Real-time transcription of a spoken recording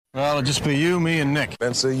Well, it'll just be you, me, and Nick.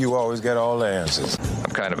 Spencer, you always get all the answers.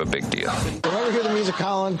 I'm kind of a big deal. Whenever hear the music,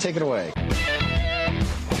 Colin, take it away.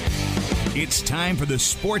 It's time for the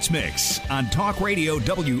Sports Mix on Talk Radio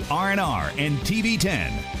WRNR and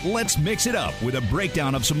TV10. Let's mix it up with a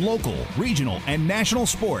breakdown of some local, regional, and national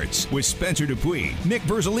sports with Spencer Dupuis, Nick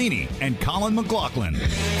Verzolini, and Colin McLaughlin.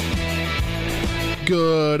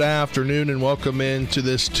 Good afternoon and welcome into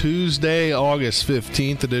this Tuesday, August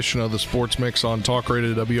 15th edition of the Sports Mix on Talk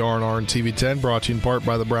Radio WRNR and TV10, brought to you in part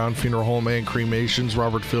by the Brown Funeral Home and Cremations,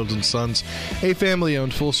 Robert Fields & Sons, a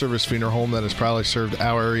family-owned full-service funeral home that has proudly served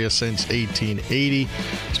our area since 1880.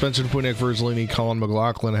 Spencer Dupuis, Nick Verzolini, Colin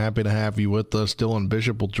McLaughlin, happy to have you with us. Dylan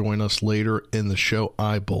Bishop will join us later in the show,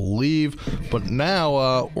 I believe. But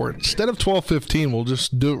now, instead of 12:15, we'll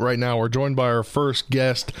just do it right now. We're joined by our first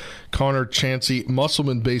guest, Connor Chancey,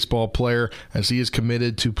 Musselman baseball player, as he is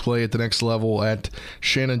committed to play at the next level at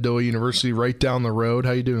Shenandoah University right down the road.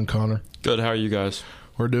 How you doing, Connor? Good. How are you guys?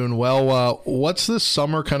 We're doing well. What's this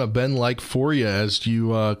summer kind of been like for you as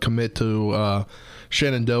you commit to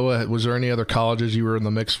Shenandoah? Was there any other colleges you were in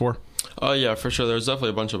the mix for? Yeah, for sure. There's definitely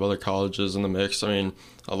a bunch of other colleges in the mix. I mean,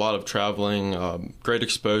 a lot of traveling, great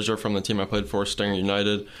exposure from the team I played for, Stinger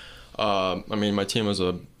United. My team was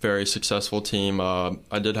a very successful team.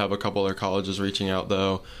 I did have a couple other colleges reaching out,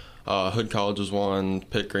 though. Hood College was one,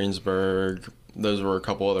 Pitt Greensburg. Those were a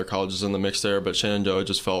couple other colleges in the mix there, but Shenandoah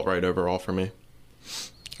just felt right overall for me.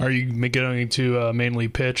 Are you going to mainly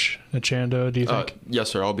pitch at Shenandoah, do you think? Yes,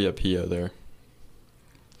 sir. I'll be a PO there.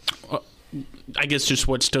 I guess just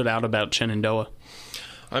what stood out about Shenandoah?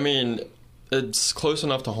 I mean, it's close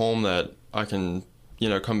enough to home that I can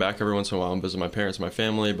come back every once in a while and visit my parents and my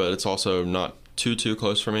family, but it's also not too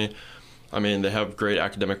close for me. I mean, they have a great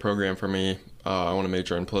academic program for me. I want to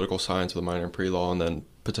major in political science with a minor in pre-law and then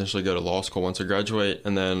potentially go to law school once I graduate.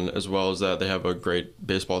 And then as well as that, they have a great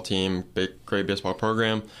baseball team, great baseball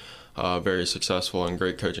program, very successful, and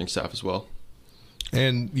great coaching staff as well.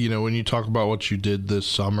 And, when you talk about what you did this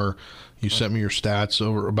summer, you sent me your stats.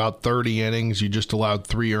 Over about 30 innings, you just allowed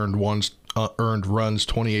 3 earned runs,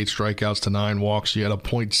 28 strikeouts to 9 walks. You had a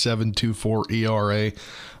 .724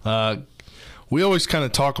 ERA. We always kind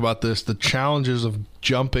of talk about this, the challenges of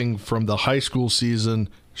jumping from the high school season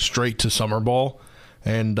straight to summer ball.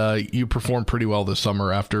 And you performed pretty well this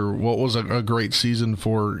summer after what was a great season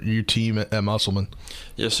for your team at Musselman.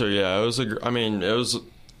 Yes, sir. Yeah, it was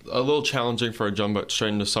a little challenging for a jump straight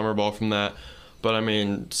into summer ball from that. But,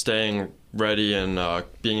 staying ready and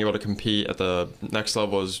being able to compete at the next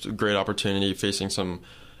level is a great opportunity, facing some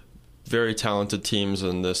very talented teams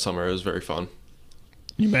in this summer. It was very fun.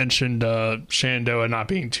 You mentioned Shenandoah not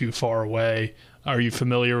being too far away. Are you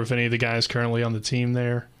familiar with any of the guys currently on the team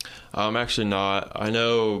there? I'm actually not. I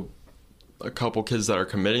know a couple kids that are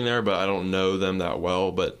committing there, but I don't know them that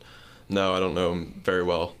well. But, no, I don't know them very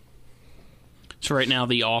well. So right now,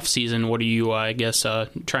 the off season, what are you,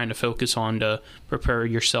 trying to focus on to prepare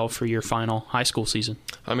yourself for your final high school season?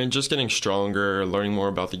 Just getting stronger, learning more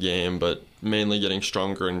about the game, but mainly getting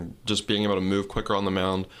stronger and just being able to move quicker on the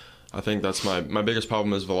mound. I think that's my biggest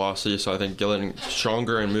problem is velocity, so I think getting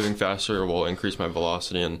stronger and moving faster will increase my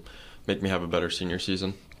velocity and make me have a better senior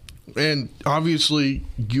season. And obviously,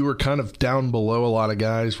 you were kind of down below a lot of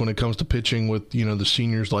guys when it comes to pitching with, the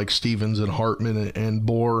seniors like Stevens and Hartman and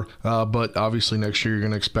Bohr. But obviously, next year you're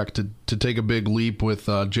going to expect to take a big leap with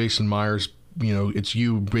Jason Myers. It's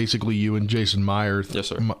basically you and Jason Myers. Yes,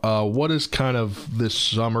 sir. What is kind of this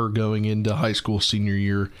summer going into high school senior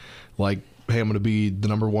year like? Hey, I'm going to be the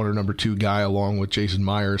number 1 or number 2 guy along with Jason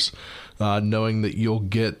Myers, knowing that you'll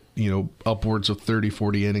get, upwards of 30,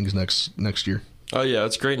 40 innings next year. Oh, yeah,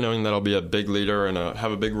 it's great knowing that I'll be a big leader and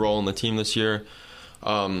have a big role in the team this year.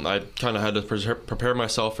 I kind of had to prepare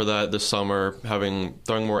myself for that this summer,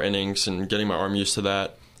 throwing more innings and getting my arm used to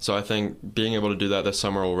that. So I think being able to do that this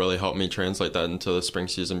summer will really help me translate that into the spring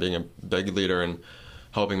season, being a big leader and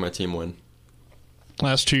helping my team win.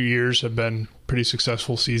 Last 2 years have been pretty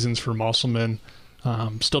successful seasons for Musselman.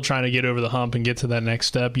 Still trying to get over the hump and get to that next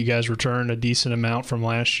step. You guys return a decent amount from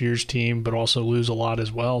last year's team, but also lose a lot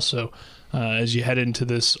as well. So as you head into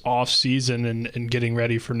this off season and getting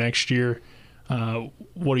ready for next year,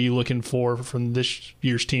 what are you looking for from this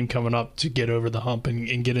year's team coming up to get over the hump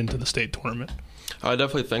and get into the state tournament? I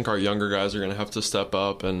definitely think our younger guys are going to have to step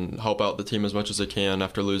up and help out the team as much as they can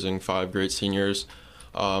after losing 5 great seniors.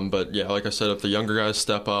 But yeah, like I said, if the younger guys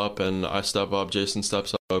step up and I step up, Jason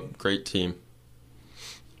steps up, great team.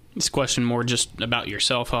 This question more just about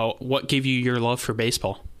yourself. What gave you your love for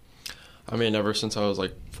baseball? Ever since I was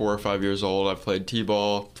like 4 or 5 years old, I've played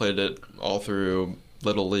T-ball, played it all through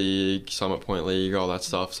Little League, Summit Point League, all that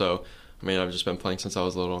stuff. So I mean, I've just been playing since I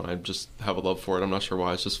was little, and I just have a love for it. I'm not sure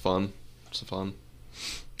why. It's just fun. It's fun.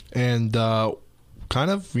 And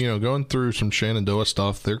kind of, going through some Shenandoah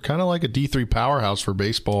stuff, they're kind of like a D3 powerhouse for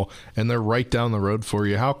baseball, and they're right down the road for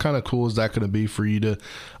you. How kind of cool is that going to be for you to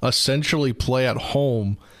essentially play at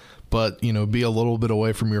home, but, be a little bit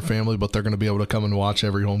away from your family, but they're going to be able to come and watch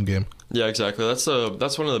every home game? Yeah, exactly. That's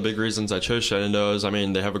one of the big reasons I chose Shenandoah. Is, I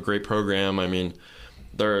mean, they have a great program. I mean,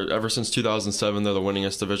 ever since 2007, they're the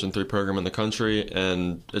winningest Division III program in the country,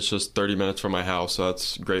 and it's just 30 minutes from my house, so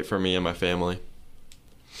that's great for me and my family.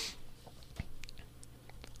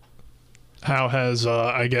 How has,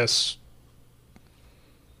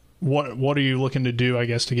 what are you looking to do,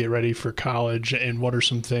 to get ready for college, and what are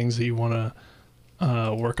some things that you want to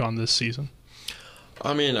work on this season?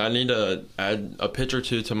 I mean, I need to add a pitch or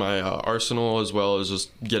two to my arsenal, as well as just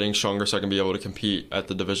getting stronger so I can be able to compete at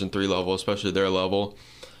the Division III level, especially their level.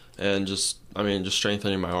 And just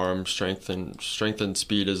strengthening my arm, strength and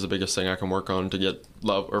speed is the biggest thing I can work on to get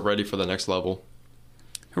ready for the next level.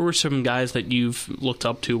 Who are some guys that you've looked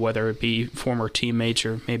up to, whether it be former teammates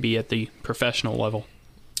or maybe at the professional level?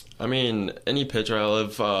 I mean, any pitcher.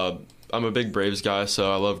 I'm a big Braves guy,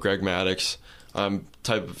 so I love Greg Maddux.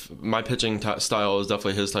 My pitching style is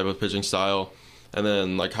definitely his type of pitching style. And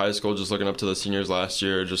then, like high school, just looking up to the seniors last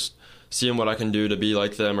year, just seeing what I can do to be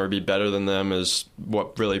like them or be better than them is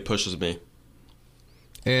what really pushes me.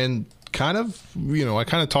 And kind of, I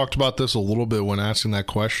kind of talked about this a little bit when asking that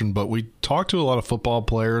question, but we talked to a lot of football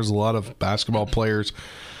players, a lot of basketball players,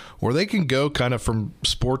 where they can go kind of from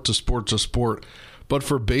sport to sport to sport. But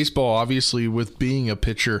for baseball, obviously, with being a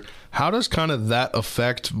pitcher, how does kind of that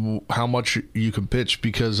affect how much you can pitch?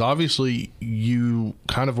 Because obviously you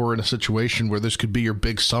kind of were in a situation where this could be your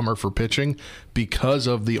big summer for pitching because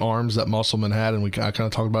of the arms that Musselman had, and I kind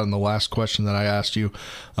of talked about it in the last question that I asked you.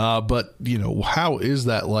 But, how is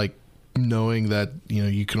that like, knowing that,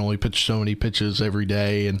 you can only pitch so many pitches every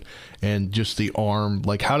day and just the arm?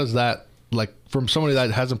 Like, how does that, like, from somebody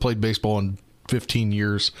that hasn't played baseball in 15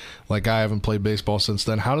 years, like I haven't played baseball since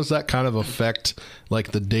then, how does that kind of affect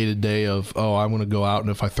like the day-to-day of, I'm going to go out and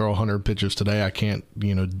if I throw 100 pitches today, I can't,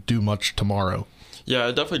 do much tomorrow? Yeah,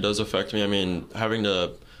 it definitely does affect me. I mean, having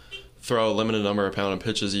to throw a limited number of pound of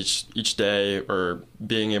pitches each day, or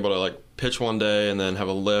being able to like pitch one day and then have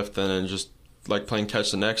a lift and then just like playing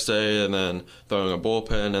catch the next day and then throwing a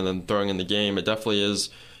bullpen and then throwing in the game, it definitely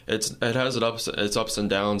is. It has its ups and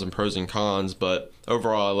downs and pros and cons, but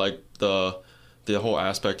overall I like the whole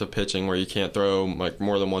aspect of pitching where you can't throw like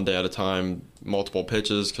more than one day at a time, multiple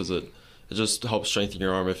pitches, because it just helps strengthen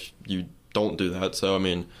your arm if you don't do that. So, I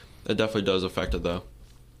mean, it definitely does affect it, though.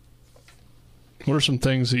 What are some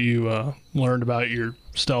things that you learned about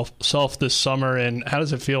yourself this summer, and how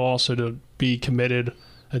does it feel also to be committed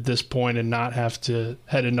at this point and not have to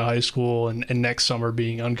head into high school and next summer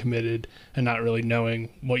being uncommitted and not really knowing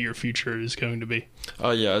what your future is going to be?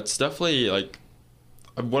 Yeah, it's definitely like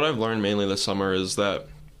what I've learned mainly this summer is that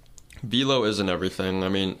velo isn't everything. I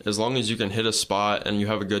mean, as long as you can hit a spot and you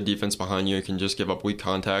have a good defense behind you and can just give up weak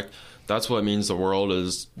contact, that's what means the world.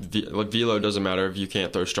 Is like velo doesn't matter if you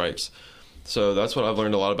can't throw strikes. So that's what I've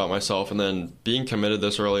learned a lot about myself. And then being committed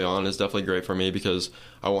this early on is definitely great for me because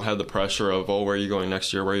I won't have the pressure of, where are you going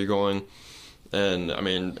next year? Where are you going? And, I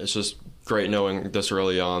mean, it's just great knowing this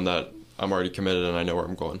early on that I'm already committed and I know where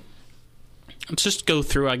I'm going. Let's just go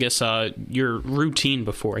through, I guess, your routine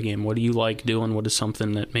before a game. What do you like doing? What is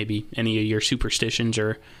something that maybe any of your superstitions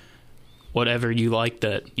or whatever you like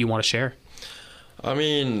that you want to share? I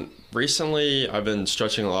mean, recently I've been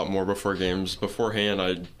stretching a lot more before games. Beforehand,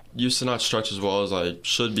 I used to not stretch as well as I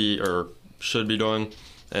should be doing,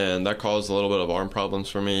 and that caused a little bit of arm problems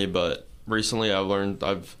for me. But recently I've learned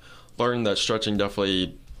that stretching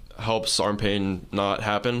definitely helps arm pain not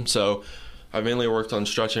happen. So I've mainly worked on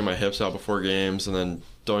stretching my hips out before games and then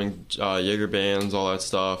doing Jaeger bands, all that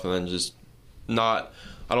stuff, and then just I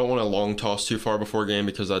don't want to long toss too far before game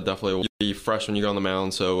because I definitely will be fresh when you go on the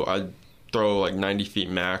mound. So I throw like 90 feet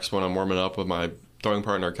max when I'm warming up with my throwing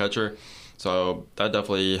partner or catcher. So that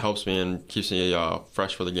definitely helps me and keeps me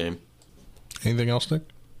fresh for the game. Anything else, Nick?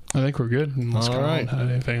 I think we're good. All right.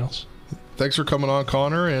 Anything else? Thanks for coming on,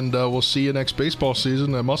 Connor, and we'll see you next baseball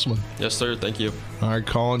season at Musselman. Yes, sir. Thank you. All right,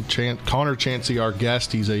 Connor Chancey, our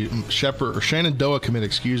guest. He's a Shenandoah commit,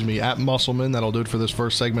 at Musselman. That'll do it for this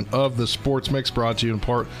first segment of the Sports Mix, brought to you in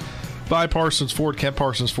part by Parsons Ford. Kent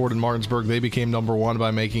Parsons Ford in Martinsburg. They became number one by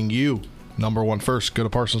making you number one first. Go to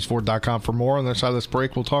ParsonsFord.com for more. On the other side of this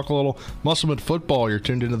break, we'll talk a little Musselman football. You're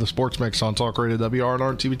tuned into the Sports Mix on Talk Radio WRNR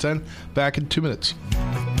and TV10. Back in 2 minutes.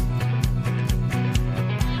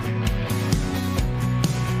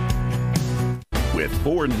 With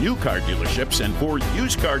 4 new car dealerships and 4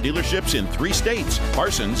 used car dealerships in 3 states,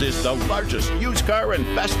 Parsons is the largest used car and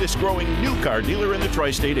fastest growing new car dealer in the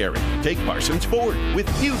tri-state area. Take Parsons Ford with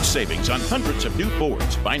huge savings on hundreds of new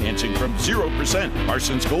Fords, financing from 0%,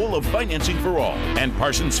 Parsons' goal of financing for all, and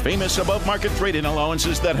Parsons' famous above-market trade-in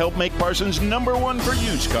allowances that help make Parsons #1 for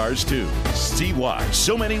used cars, too. See why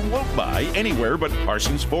so many won't buy anywhere but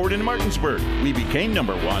Parsons Ford in Martinsburg. We became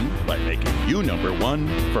 #1 by making you #1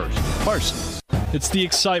 first. Parsons. It's the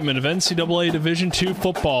excitement of NCAA Division II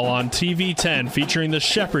football on TV 10 featuring the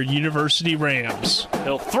Shepherd University Rams.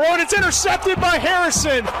 He'll throw it. It's intercepted by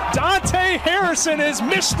Harrison. Dante Harrison is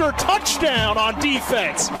Mr. Touchdown on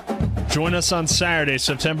defense. Join us on Saturday,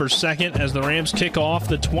 September 2nd, as the Rams kick off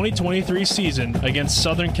the 2023 season against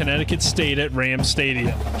Southern Connecticut State at Rams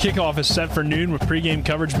Stadium. Kickoff is set for noon with pregame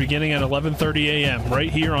coverage beginning at 11:30 a.m.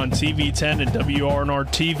 right here on TV 10 and WRNR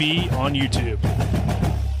TV on YouTube.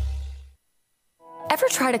 Ever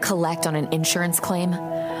try to collect on an insurance claim?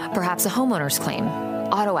 Perhaps a homeowner's claim,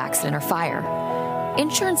 auto accident, or fire.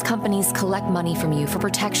 Insurance companies collect money from you for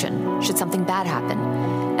protection should something bad happen.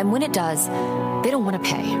 And when it does, they don't want to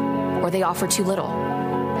pay, or they offer too little.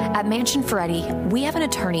 At Mansion Ferretti, we have an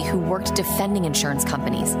attorney who worked defending insurance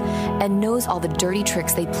companies and knows all the dirty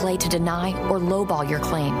tricks they play to deny or lowball your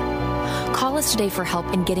claim. Call us today for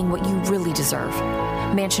help in getting what you really deserve.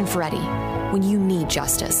 Mansion Ferretti, when you need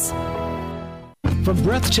justice. From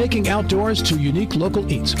breathtaking outdoors to unique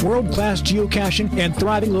local eats, world-class geocaching, and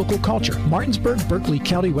thriving local culture, Martinsburg, Berkeley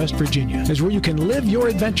County, West Virginia is where you can live your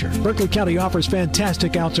adventure. Berkeley County offers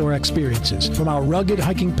fantastic outdoor experiences, from our rugged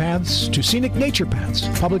hiking paths to scenic nature paths,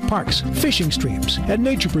 public parks, fishing streams, and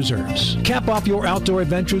nature preserves. Cap off your outdoor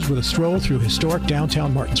adventures with a stroll through historic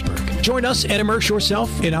downtown Martinsburg. Join us and immerse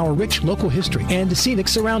yourself in our rich local history and scenic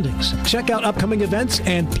surroundings. Check out upcoming events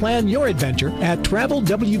and plan your adventure at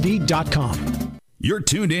travelwv.com. You're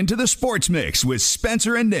tuned in to the Sports Mix with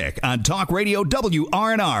Spencer and Nick on Talk Radio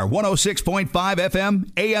WRNR 106.5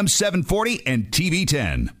 FM, AM 740, and TV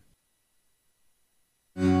 10.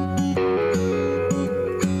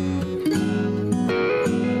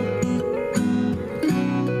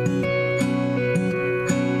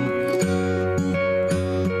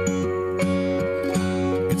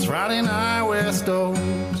 It's Friday night, West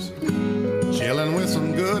Oaks, chilling with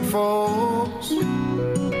some good folks.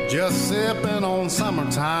 Just sipping on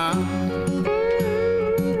summertime.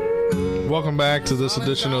 Welcome back to this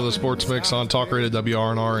edition of the Sports Mix on Talk Radio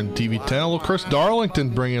WRNR and TV 10. A little Chris Darlington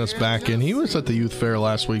bringing us back in. He was at the Youth Fair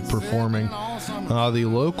last week performing. The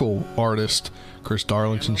local artist, Chris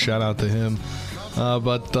Darlington, shout out to him.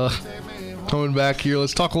 Coming back here,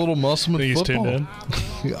 let's talk a little Musselman football.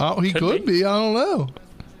 He could be. I don't know.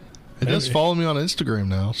 He does follow me on Instagram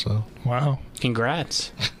now. So wow,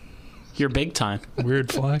 congrats. You're big time.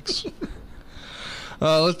 Weird flex.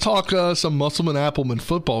 Let's talk some Musselman-Appleman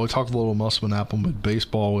football. We talked a little Musselman-Appleman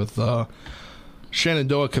baseball with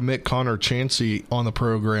Shenandoah commit Connor Chancey on the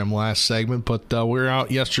program last segment. But we were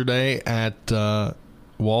out yesterday at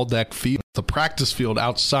Waldeck Field, the practice field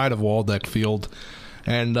outside of Waldeck Field.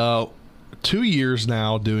 And 2 years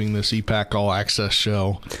now doing this EPAC All Access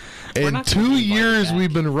show. In 2 years,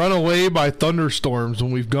 we've been run away by thunderstorms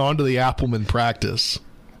when we've gone to the Appleman practice.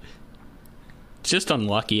 It's just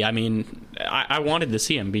unlucky. I mean, I wanted to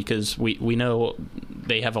see him because we know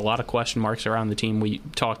they have a lot of question marks around the team. We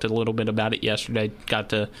talked a little bit about it yesterday. Got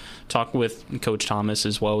to talk with Coach Thomas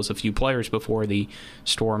as well as a few players before the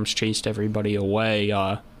storms chased everybody away.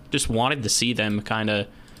 Just wanted to see them kind of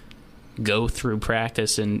go through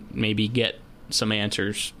practice and maybe get some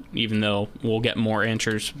answers, even though we'll get more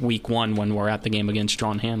answers week 1 when we're at the game against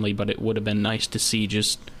John Hanley. But it would have been nice to see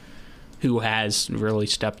just who has really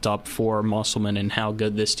stepped up for Musselman and how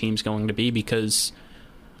good this team's going to be, because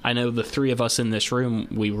I know the three of us in this room,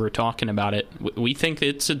 we were talking about it. We think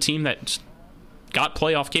it's a team that's got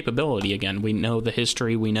playoff capability again. We know the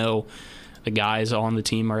history. We know the guys on the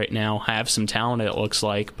team right now have some talent, it looks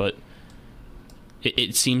like, but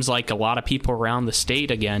it seems like a lot of people around the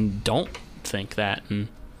state, again, don't think that, and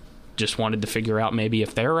just wanted to figure out maybe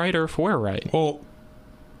if they're right or if we're right. Well,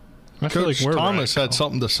 I feel like Thomas had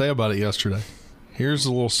something to say about it yesterday. Here's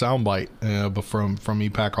a little soundbite from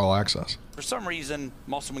EPAC All Access. For some reason,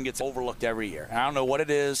 Musselman gets overlooked every year. And I don't know what it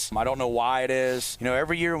is. I don't know why it is. You know,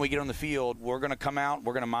 every year when we get on the field, we're going to come out,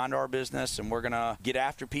 we're going to mind our business, and we're going to get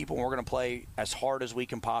after people, and we're going to play as hard as we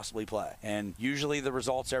can possibly play. And usually the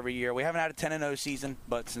results every year, we haven't had a 10-0 season,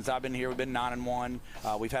 but since I've been here, we've been 9-1.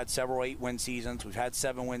 We've had several 8-win seasons. We've had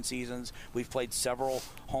 7-win seasons. We've played several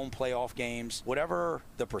home playoff games. Whatever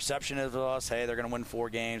the perception is of us, hey, they're going to win 4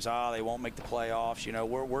 games. They won't make the playoffs. You know,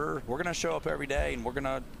 we're going to show up every day, and we're going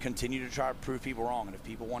to continue to try to prove people wrong. And if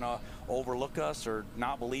people want to overlook us or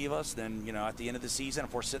not believe us, then, at the end of the season,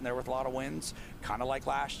 if we're sitting there with a lot of wins, kind of like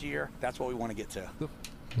last year, that's what we want to get to.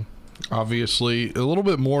 Obviously, a little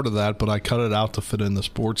bit more to that, but I cut it out to fit in the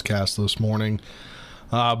sportscast this morning.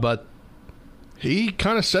 But he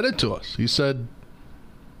kind of said it to us. He said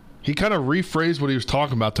he kind of rephrased what he was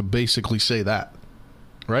talking about to basically say that,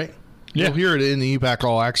 right? Yeah. You'll hear it in the EPAC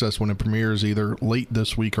All Access when it premieres either late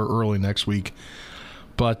this week or early next week.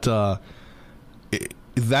 But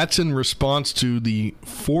that's in response to the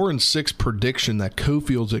 4-6 prediction that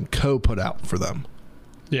Cofields and Co. put out for them.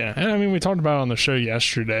 Yeah, and I mean, we talked about it on the show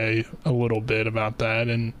yesterday a little bit about that,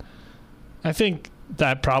 and I think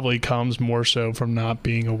that probably comes more so from not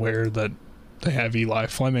being aware that they have Eli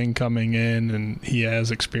Fleming coming in, and he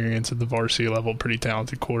has experience at the varsity level, pretty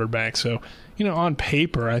talented quarterback. So, on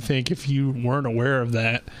paper, I think if you weren't aware of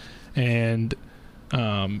that and,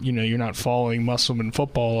 you're not following Musselman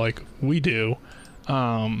football like we do.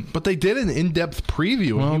 But they did an in-depth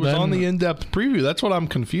preview. Well, he was on the in-depth preview. That's what I'm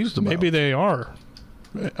confused about. Maybe they are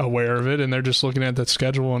aware of it and they're just looking at that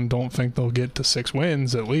schedule and don't think they'll get to 6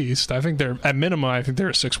 wins at least. I think they're at minimum. I think they're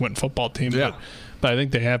a 6-win football team. Yeah. But I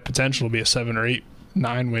think they have potential to be a 7 or 8,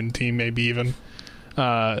 9-win team, maybe even.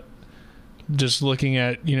 Just looking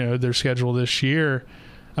at their schedule this year,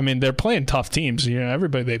 I mean they're playing tough teams.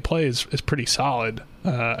 Everybody they play is pretty solid.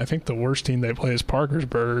 I think the worst team they play is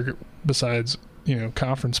Parkersburg. Besides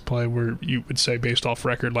conference play, where you would say based off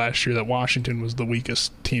record last year that Washington was the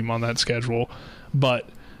weakest team on that schedule. But,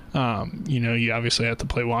 you obviously have to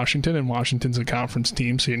play Washington, and Washington's a conference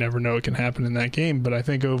team, so you never know what can happen in that game. But I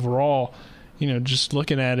think overall, just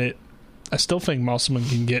looking at it, I still think Musselman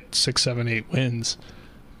can get 6, 7, 8 wins,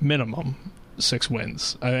 minimum 6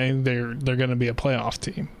 wins. I think they're going to be a playoff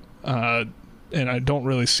team. And I don't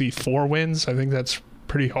really see 4 wins. I think that's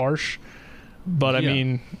pretty harsh. But, I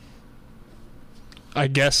mean, I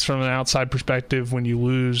guess from an outside perspective, when you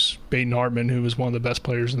lose Baden Hartman, who was one of the best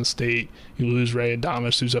players in the state, you lose Ray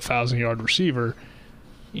Adamas, who's a 1,000-yard receiver,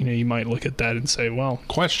 you might look at that and say, well,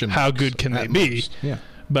 how good can they be? Yeah.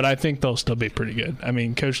 But I think they'll still be pretty good. I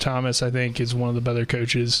mean, Coach Thomas, I think, is one of the better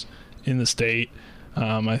coaches in the state.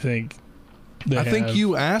 I think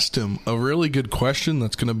you asked him a really good question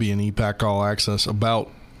that's going to be in EPAC All Access about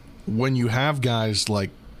when you have guys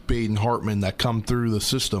like Baden Hartman that come through the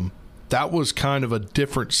system. That was kind of a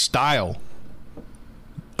different style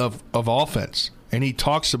of offense. And he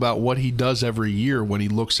talks about what he does every year when he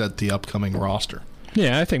looks at the upcoming roster.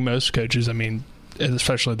 Yeah, I think most coaches, I mean,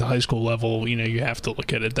 especially at the high school level, you have to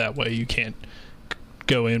look at it that way. You can't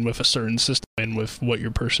go in with a certain system and with what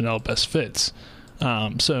your personnel best fits.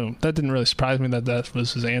 So that didn't really surprise me that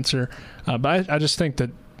was his answer. But I just think that,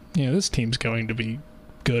 this team's going to be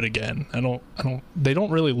good again. They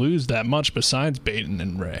don't really lose that much besides Baden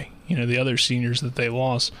and Ray. The other seniors that they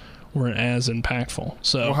lost weren't as impactful.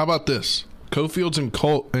 So, well, how about this? Cofields and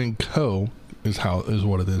Co. is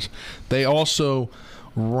what it is. They also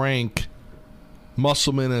rank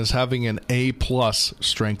Musselman as having an A+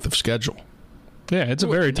 strength of schedule. Yeah, it's a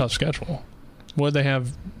very tough schedule. Would they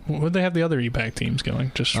have the other EPAC teams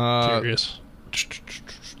going? Just curious.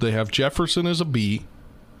 They have Jefferson as a B.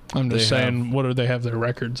 I'm just saying, what do they have their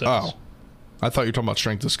records as? Oh, I thought you were talking about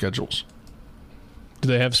strength of schedules. Do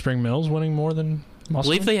they have Spring Mills winning more than Musselman? I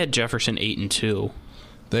believe they had Jefferson 8-2.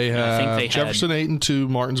 They have Jefferson 8-2,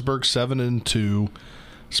 Martinsburg 7-2,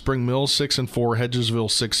 Spring Mills 6-4,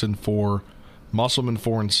 Hedgesville 6-4, Musselman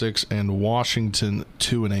 4-6, and Washington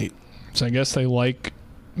 2-8. So I guess they like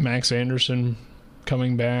Max Anderson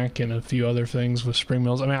coming back and a few other things with Spring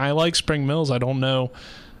Mills. I mean, I like Spring Mills. I don't know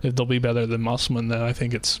if they'll be better than Musselman, though. I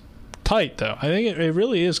think it's tight, though. I think it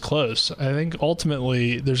really is close. I think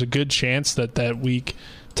ultimately there's a good chance that week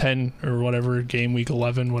 10 or whatever, game week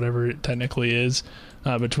 11, whatever it technically is,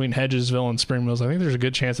 between Hedgesville and Spring Mills, I think there's a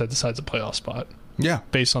good chance that decides a playoff spot. Yeah.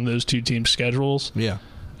 Based on those two teams' schedules. Yeah.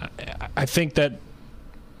 I think that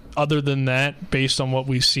other than that, based on what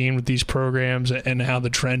we've seen with these programs and how the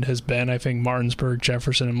trend has been, I think Martinsburg,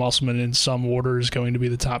 Jefferson, and Musselman in some order is going to be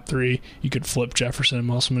the top 3. You could flip Jefferson and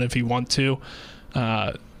Musselman if you want to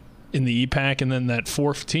in the EPAC, and then that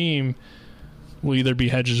 4th team will either be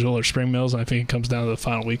Hedgesville or Spring Mills, and I think it comes down to the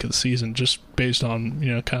final week of the season, just based on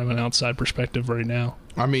kind of an outside perspective right now.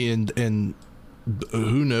 I mean, and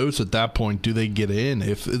who knows at that point, do they get in?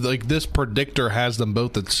 If like this predictor has them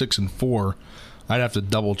both at 6-4, I'd have to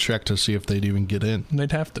double check to see if they'd even get in.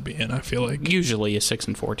 They'd have to be in, I feel like. Usually a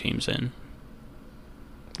 6-4 team's in.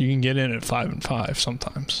 You can get in at 5-5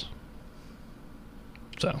 sometimes.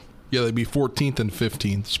 So yeah, they'd be 14th and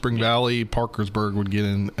 15th. Spring Valley, Parkersburg would get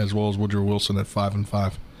in, as well as Woodrow Wilson at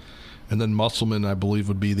 5-5. And then Musselman, I believe,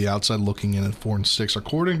 would be the outside looking in at 4-6,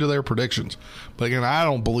 according to their predictions. But again, I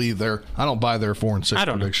don't buy their 4-6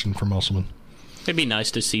 prediction for Musselman. It'd be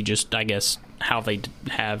nice to see just, I guess, how they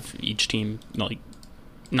have each team, like,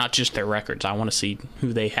 not just their records. I want to see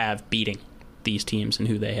who they have beating these teams and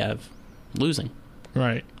who they have losing.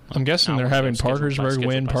 Right. I'm guessing they're having Parkersburg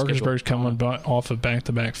win. Parkersburg's coming off of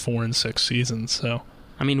back-to-back 4-6 seasons. So,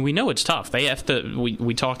 I mean, we know it's tough. They have to.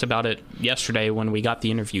 We talked about it yesterday when we got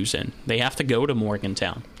the interviews in. They have to go to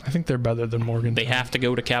Morgantown. I think they're better than Morgantown. They have to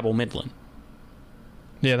go to Cabell Midland.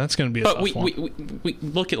 Yeah, that's going to be a tough one. But we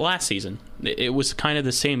look at last season. It was kind of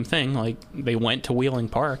the same thing. Like, they went to Wheeling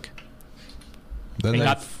Park. Then they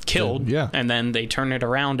got killed. Yeah. And then they turn it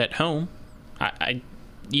around at home. I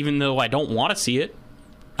even though I don't want to see it,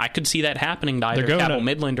 I could see that happening to either Cabell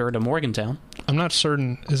Midland or to Morgantown. I'm not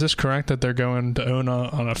certain. Is this correct that they're going to Ona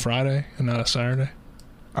on a Friday and not a Saturday?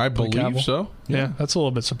 I believe so. Yeah, that's a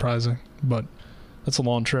little bit surprising, but that's a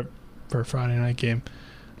long trip for a Friday night game.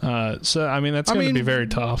 So, I mean, that's going to be very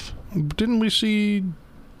tough. Didn't we see...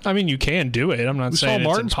 I mean, you can do it. I'm not saying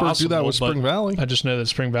it's impossible. We saw Martinsburg do that with Spring Valley. I just know that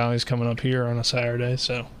Spring Valley's coming up here on a Saturday,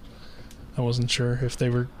 so I wasn't sure if they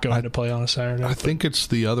were going to play on a Saturday. I think it's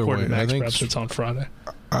the other way. I think it's on Friday.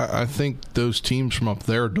 I think those teams from up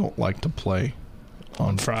there don't like to play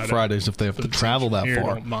on Fridays if they have to travel that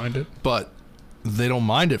far. Don't mind it. But they don't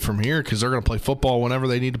mind it from here because they're going to play football whenever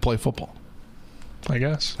they need to play football. I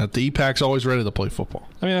guess. At the EPAC's always ready to play football.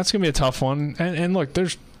 I mean, that's going to be a tough one. And look,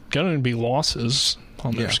 there's going to be losses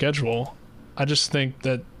on their schedule. I just think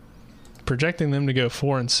that projecting them to go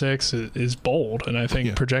 4-6 is bold, and I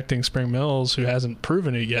think projecting Spring Mills, who hasn't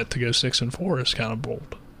proven it yet, to go 6-4 is kind of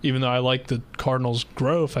bold. Even though I like the Cardinals'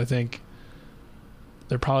 growth, I think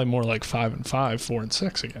they're probably more like 5-5,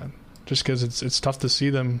 4-6 again. Just because it's tough to see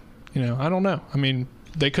them. I don't know. I mean,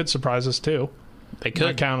 they could surprise us too. They could.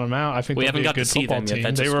 Not count them out. I think we they'll haven't be a got good to see football them yet. team.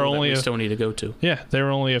 That's they were only we still need to go to. Yeah, they were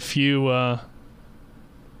only a few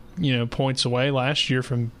points away last year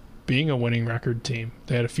from being a winning record team.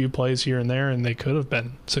 They had a few plays here and there, and they could have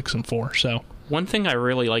been 6-4. So one thing I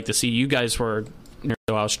really like to see, you guys were.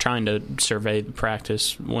 So I was trying to survey the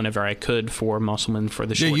practice whenever I could for Musselman for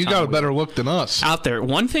the short time. Yeah, you got a better look than us. Out there.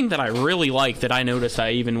 One thing that I really like that I noticed,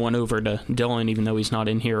 I even went over to Dylan, even though he's not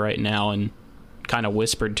in here right now, and kind of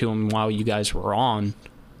whispered to him while you guys were on.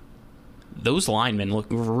 Those linemen look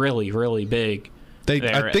really, really big.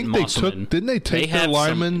 I think didn't they take their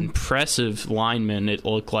linemen? Some impressive linemen, it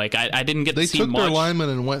looked like. I didn't get to see much. They took their linemen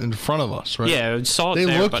and went in front of us, right? Yeah, I saw it they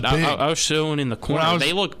there, looked but big. I was showing in the corner.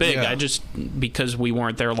 They look big. Yeah. I just, because we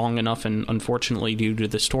weren't there long enough, and unfortunately due to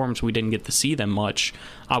the storms, we didn't get to see them much.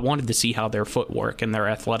 I wanted to see how their footwork and their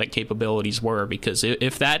athletic capabilities were, because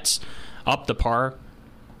if that's up to par,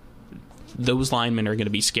 those linemen are going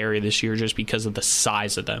to be scary this year just because of the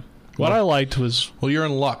size of them. What I liked was... Well, you're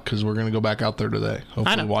in luck because we're going to go back out there today.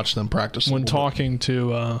 Hopefully watch them practice. When talking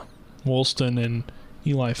to Woolston and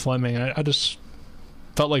Eli Fleming, I just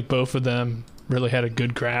felt like both of them really had a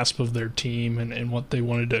good grasp of their team and what they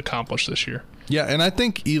wanted to accomplish this year. Yeah, and I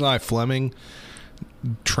think Eli Fleming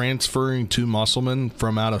transferring to Musselman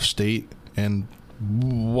from out of state, and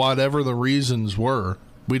whatever the reasons were,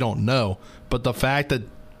 we don't know. But the fact that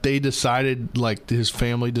they decided, like his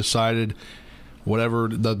family decided... whatever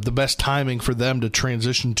the best timing for them to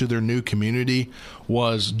transition to their new community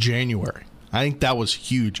was January. I think that was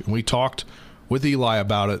huge. And we talked with Eli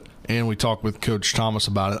about it, and we talked with Coach Thomas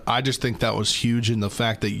about it. I just think that was huge in the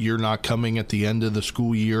fact that you're not coming at the end of the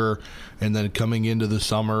school year and then coming into the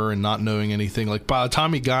summer and not knowing anything. Like, by the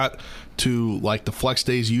time he got to, like, the flex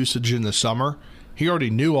days usage in the summer, he already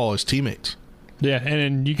knew all his teammates. Yeah,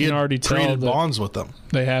 and you can already tell that bonds with them.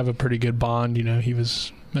 They have a pretty good bond. He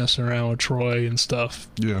was messing around with Troy and stuff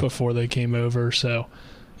before they came over. So,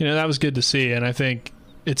 that was good to see. And I think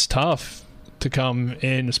it's tough to come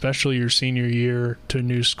in, especially your senior year, to a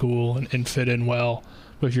new school and fit in well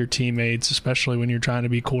with your teammates, especially when you're trying to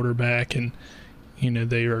be quarterback and,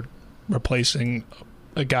 they are replacing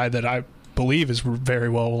a guy that I believe is very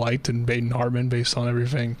well liked in Baden Hartman based on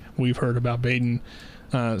everything we've heard about Baden.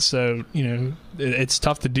 So, it's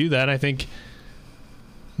tough to do that. I think...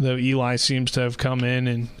 though Eli seems to have come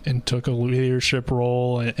in and took a leadership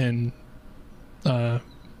role and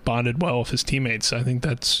bonded well with his teammates. I think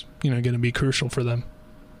that's going to be crucial for them.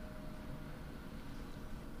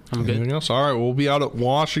 Anything else? All right, we'll be out at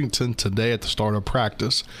Washington today at the start of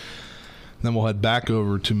practice. Then we'll head back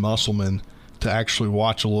over to Musselman to actually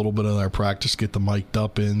watch a little bit of their practice, get the mic'd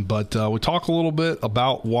up in. But we talk a little bit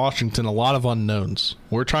about Washington, a lot of unknowns.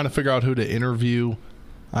 We're trying to figure out who to interview.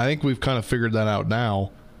 I think we've kind of figured that out now.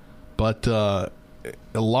 But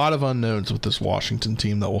a lot of unknowns with this Washington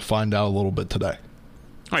team that we'll find out a little bit today.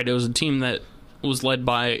 All right, it was a team that was led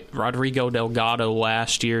by Rodrigo Delgado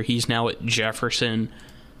last year. He's now at Jefferson.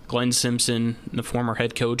 Glenn Simpson, the former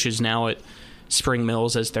head coach, is now at Spring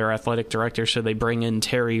Mills as their athletic director. So they bring in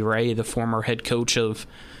Terry Ray, the former head coach of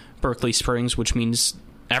Berkeley Springs, which means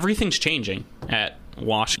everything's changing at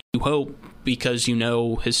Washington. You hope, because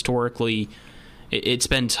historically it's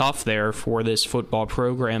been tough there for this football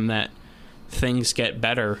program, that things get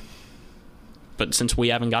better. But since we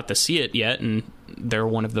haven't got to see it yet, and they're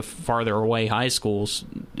one of the farther away high schools,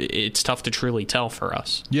 it's tough to truly tell for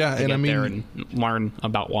us. Yeah, to and get I mean, there and learn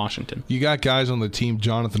about Washington. You got guys on the team: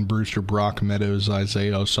 Jonathan Brewster, Brock Meadows,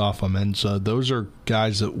 Isaiah Osafa-Mensah. Those are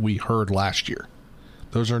guys that we heard last year.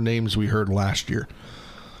 Those are names we heard last year.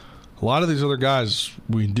 A lot of these other guys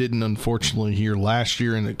we didn't, unfortunately, hear last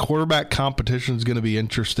year, and the quarterback competition is going to be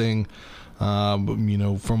interesting.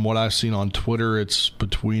 From what I've seen on Twitter, it's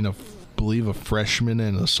between I believe a freshman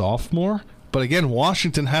and a sophomore. But again,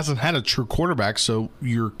 Washington hasn't had a true quarterback, so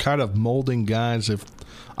you're kind of molding guys.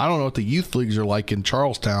 I don't know what the youth leagues are like in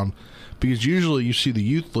Charlestown, because usually you see the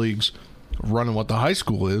youth leagues running what the high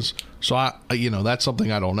school is. So that's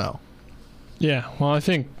something I don't know. Yeah, well, I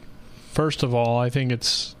think first of all,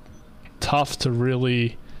 it's tough to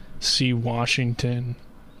really see Washington,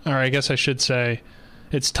 or I guess I should say,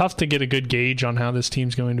 it's tough to get a good gauge on how this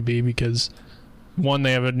team's going to be because, one,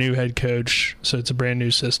 they have a new head coach, so it's a brand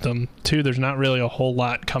new system. Two, there's not really a whole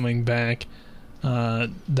lot coming back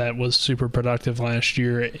that was super productive last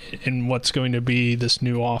year in what's going to be this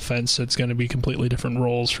new offense that's going to be completely different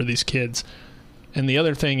roles for these kids. And the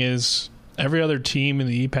other thing is, every other team in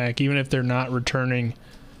the EPAC, even if they're not returning,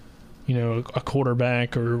 a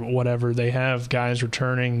quarterback or whatever, they have guys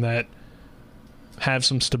returning that have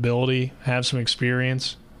some stability, have some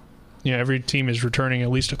experience. Every team is returning at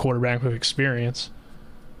least a quarterback with experience.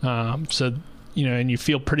 And you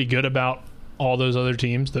feel pretty good about all those other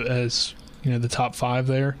teams as, the top five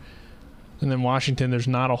there. And then Washington, there's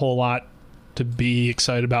not a whole lot to be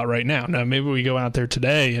excited about right now. Now, maybe we go out there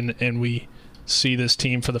today and we see this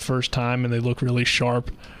team for the first time and they look really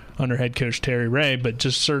sharp under head coach Terry Ray, but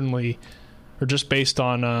just based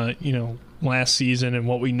on, last season and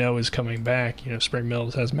what we know is coming back. Spring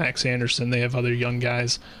Mills has Max Anderson. They have other young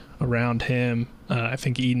guys around him. I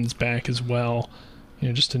think Eden's back as well,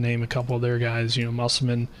 just to name a couple of their guys.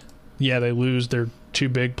 Musselman, they lose their two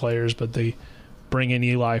big players, but they bring in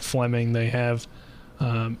Eli Fleming. They have,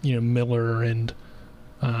 Miller and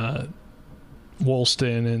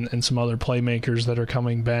Woolston and some other playmakers that are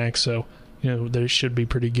coming back. So, they should be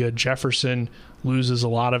pretty good. Jefferson loses a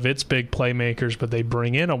lot of its big playmakers, but they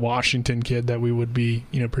bring in a Washington kid that we would be,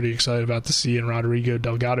 pretty excited about to see in Rodrigo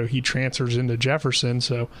Delgado. He transfers into Jefferson,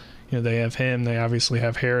 so, they have him. They obviously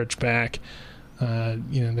have Harich back.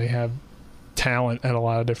 They have talent at a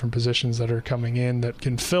lot of different positions that are coming in that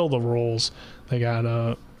can fill the roles. They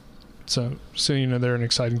got so they're an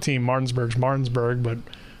exciting team. Martinsburg's Martinsburg, but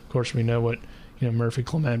of course we know what Murphy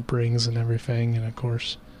Clement brings and everything, and of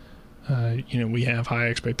course we have high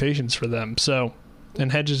expectations for them. So,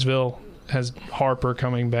 and Hedgesville has Harper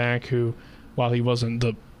coming back, who, while he wasn't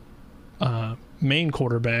the main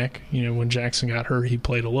quarterback, when Jackson got hurt, he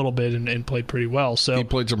played a little bit and played pretty well. So he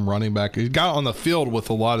played some running back. He got on the field with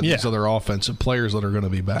a lot of these other offensive players that are going to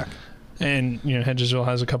be back. And, Hedgesville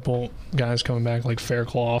has a couple guys coming back like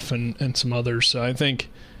Fairclough and some others. So I think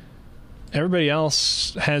everybody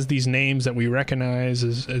else has these names that we recognize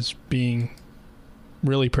as being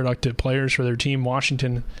really productive players for their team.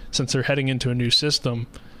 Washington, since they're heading into a new system,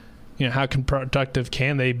 how productive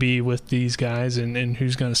can they be with these guys and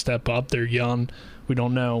who's going to step up? They're young. We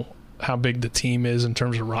don't know how big the team is in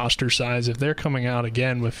terms of roster size. If they're coming out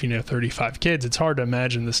again with 35 kids, it's hard to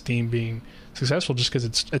imagine this team being successful just because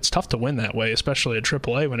it's tough to win that way, especially at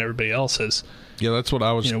AAA when everybody else has that's what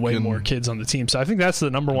I was way more kids on the team. So I think that's the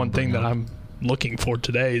number one thing that I'm looking for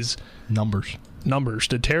today is numbers.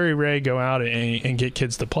 Did Terry Ray go out and get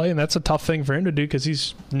kids to play? And that's a tough thing for him to do because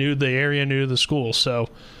he's new to the area, new to the school. So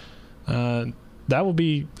that will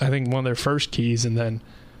be, I think, one of their first keys. And then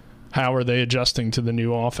how are they adjusting to the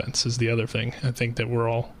new offense is the other thing I think that we're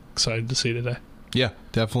all excited to see today. Yeah,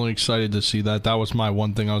 definitely excited to see that. That was my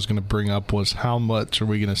one thing I was going to bring up was how much are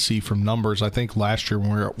we going to see from numbers. I think last year when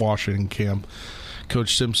we were at Washington camp,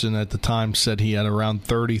 Coach Simpson at the time said he had around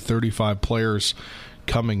 30, 35 players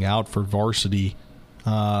coming out for varsity.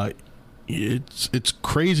 It's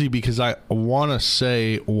crazy because I want to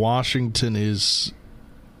say Washington is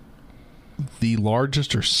the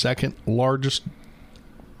largest or second largest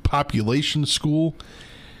population school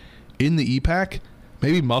in the EPAC,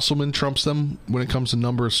 maybe Musselman trumps them when it comes to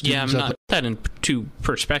number of students. Yeah, I'm not put that into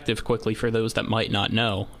perspective quickly for those that might not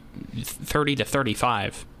know. 30 to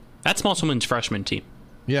 35. That's Musselman's freshman team.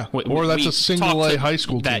 Yeah, or that's a single-A high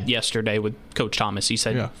school team. That yesterday with Coach Thomas. He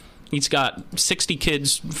said he's got 60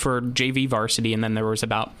 kids for JV varsity, and then there was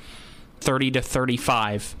about 30 to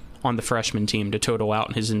 35 on the freshman team to total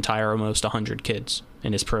out his entire almost 100 kids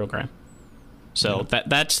in his program. So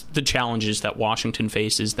that's the challenges that Washington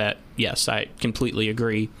faces that, yes, I completely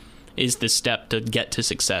agree, is the step to get to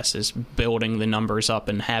success, is building the numbers up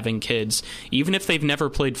and having kids, even if they've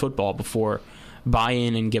never played football before, buy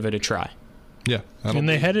in and give it a try. Yeah. And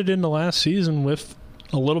they headed into last season with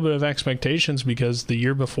a little bit of expectations because the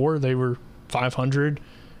year before they were 500.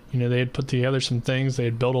 They had put together some things. They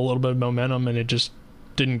had built a little bit of momentum, and it just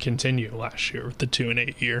didn't continue last year with the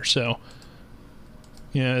 2-8 year. So,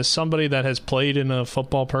 as somebody that has played in a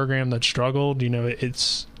football program that struggled,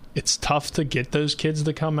 it's tough to get those kids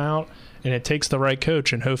to come out, and it takes the right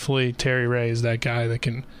coach. And hopefully Terry Ray is that guy that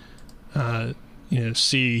can,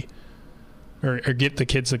 see or get the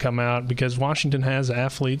kids to come out, because Washington has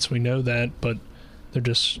athletes, we know that, but they're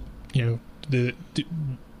just, they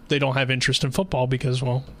don't have interest in football because,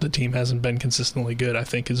 the team hasn't been consistently good, I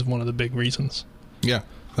think, is one of the big reasons. Yeah,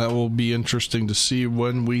 that will be interesting to see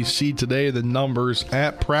when we see today the numbers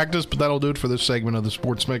at practice, but that'll do it for this segment of the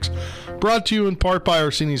Sports Mix. Brought to you in part by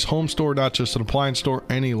Orsini's Home Store, not just an appliance store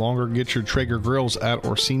any longer. Get your Traeger grills at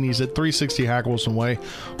Orsini's at 360 Hack Wilson Way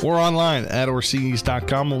or online at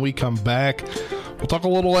Orsinis.com. When we come back, we'll talk a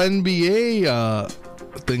little NBA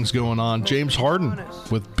things going on. James Harden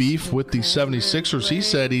with beef with the 76ers. He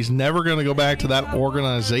said he's never going to go back to that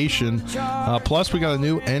organization. Plus, we got a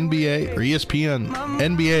new NBA on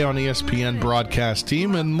ESPN broadcast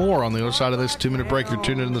team and more on the other side of this 2-minute break. You're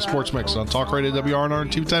tuned in the Sports Mix on Talk Radio WRNR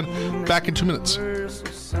and 210. Back in 2 minutes.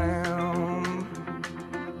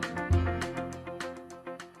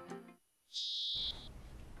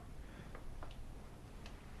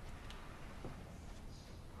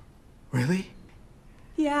 Really?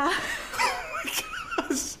 Yeah. Oh my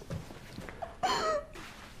gosh.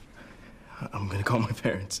 I'm gonna call my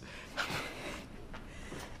parents.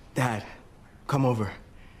 Dad, come over.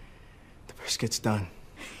 The brisket's done.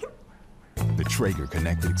 The Traeger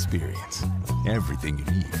Connected Experience. Everything you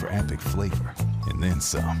need for epic flavor, and then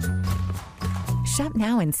some. Shop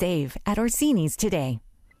now and save at Orsini's today.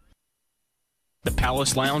 The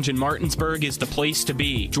Palace Lounge in Martinsburg is the place to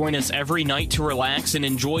be. Join us every night to relax and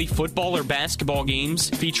enjoy football or basketball games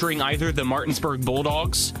featuring either the Martinsburg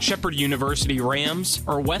Bulldogs, Shepherd University Rams,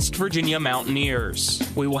 or West Virginia Mountaineers.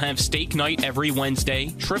 We will have steak night every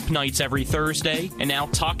Wednesday, shrimp nights every Thursday, and now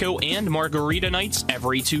taco and margarita nights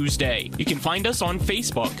every Tuesday. You can find us on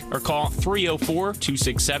Facebook or call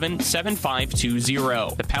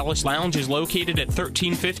 304-267-7520. The Palace Lounge is located at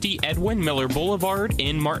 1350 Edwin Miller Boulevard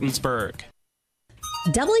in Martinsburg.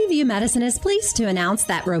 WVU Medicine is pleased to announce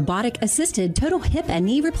that robotic-assisted total hip and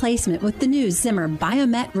knee replacement with the new Zimmer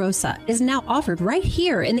Biomet ROSA is now offered right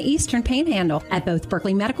here in the Eastern Panhandle at both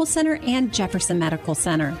Berkeley Medical Center and Jefferson Medical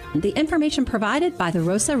Center. The information provided by the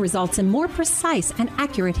ROSA results in more precise and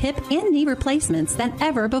accurate hip and knee replacements than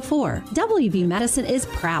ever before. WVU Medicine is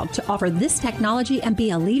proud to offer this technology and be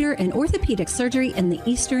a leader in orthopedic surgery in the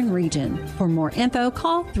Eastern region. For more info,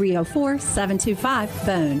 call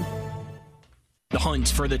 304-725-BONE. The hunt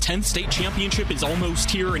for the 10th state championship is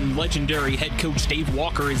almost here, and legendary head coach Dave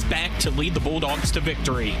Walker is back to lead the Bulldogs to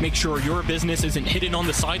victory. Make sure your business isn't hidden on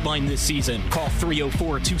the sideline this season. Call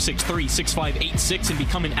 304-263-6586 and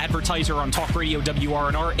become an advertiser on Talk Radio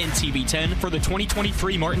WRNR and TV10 for the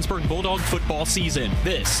 2023 Martinsburg Bulldog football season.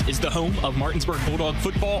 This is the home of Martinsburg Bulldog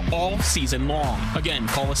football all season long. Again,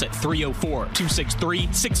 call us at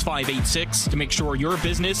 304-263-6586 to make sure your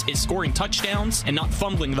business is scoring touchdowns and not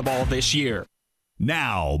fumbling the ball this year.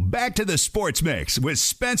 Now, back to the Sports Mix with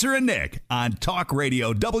Spencer and Nick on Talk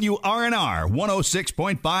Radio WRNR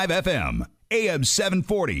 106.5 FM, AM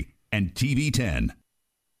 740, and TV 10.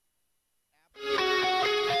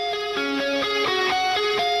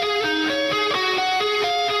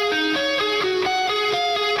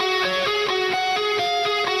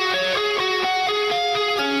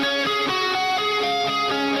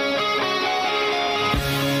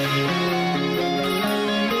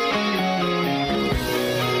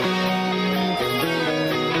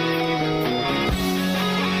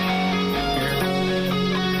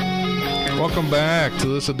 Welcome back to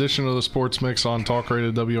this edition of the Sports Mix on Talk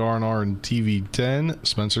Radio WRNR and TV 10.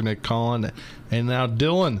 Spencer, Nick, Colin, and now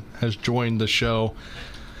Dylan has joined the show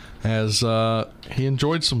as he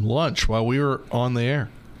enjoyed some lunch while we were on the air.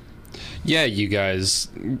 Yeah, you guys,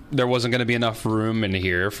 there wasn't going to be enough room in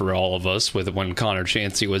here for all of us when Connor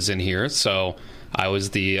Chancey was in here, so I was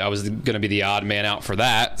going to be the odd man out for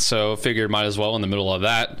that, so figured might as well in the middle of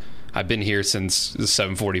that. I've been here since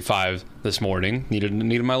 7:45 this morning. Needed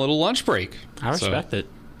my little lunch break. I respect it.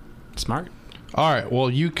 Smart. All right, well,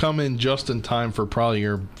 you come in just in time for probably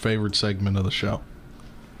your favorite segment of the show.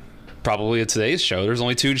 Probably at today's show. There's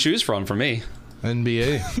only two to choose from for me.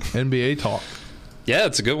 NBA talk. Yeah,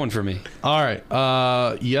 it's a good one for me. All right.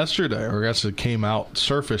 Yesterday, or I guess it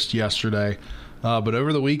surfaced yesterday, but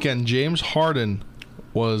over the weekend, James Harden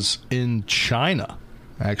was in China,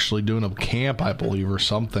 actually doing a camp, I believe, or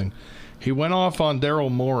something. He went off on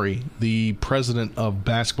Daryl Morey, the president of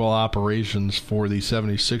basketball operations for the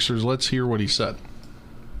 76ers. Let's hear what he said.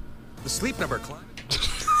 The Sleep Number climbed.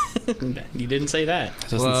 You didn't say that.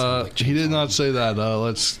 He did not say that.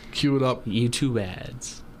 Let's cue it up. YouTube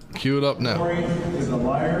ads. Cue it up now. Morey is a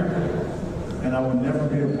liar, and I will never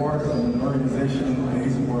be a part of an organization that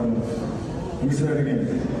he's a part of. Let me say that again.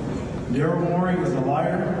 Daryl Morey is a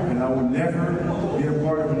liar, and I will never be a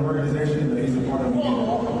part of an organization that he's a part of again.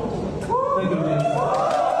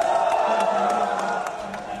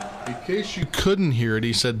 In case you couldn't hear it,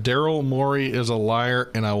 he said Daryl Morey is a liar,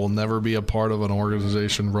 and I will never be a part of an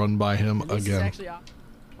organization run by him again.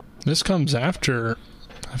 This comes after,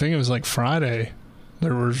 I think it was like Friday,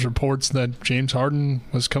 there was reports that James Harden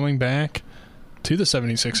was coming back to the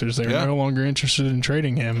 76ers. They were no longer interested in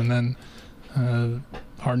trading him, and then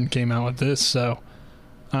Harden came out with this. So,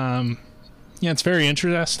 it's very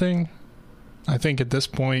interesting. I think at this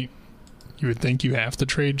point, you would think you have to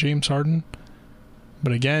trade James Harden.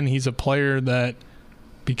 But again, he's a player that,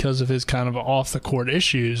 because of his kind of off-the-court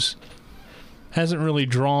issues, hasn't really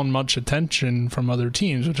drawn much attention from other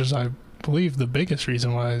teams, which is, I believe, the biggest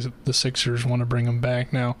reason why the Sixers want to bring him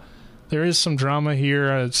back. Now, there is some drama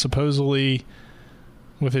here. Supposedly,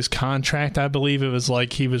 with his contract, I believe it was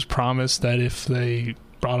like he was promised that if they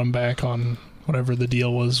brought him back on whatever the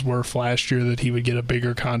deal was worth last year, that he would get a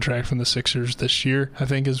bigger contract from the Sixers this year, I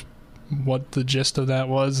think is what the gist of that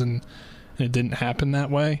was, and it didn't happen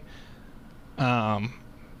that way.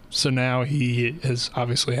 So now he has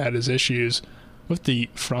obviously had his issues with the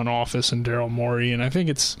front office and Daryl Morey, and I think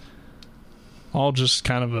it's all just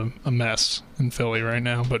kind of a mess in Philly right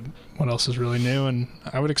now, but what else is really new? And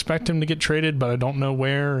I would expect him to get traded, but I don't know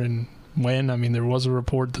where and when. I mean, there was a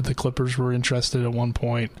report that the Clippers were interested at one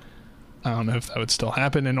point. I don't know if that would still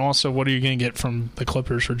happen. And also, what are you going to get from the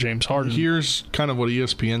Clippers for James Harden? Here's kind of what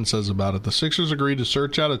ESPN says about it. The Sixers agreed to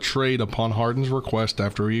search out a trade upon Harden's request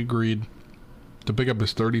after he agreed to pick up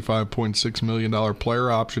his $35.6 million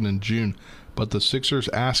player option in June. But the Sixers'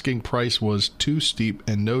 asking price was too steep,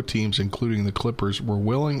 and no teams, including the Clippers, were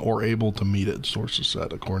willing or able to meet it, sources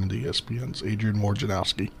said, according to ESPN's Adrian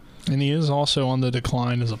Wojnarowski. And he is also on the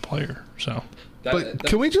decline as a player. So, but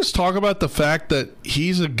can we just talk about the fact that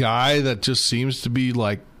he's a guy that just seems to be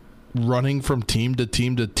like running from team to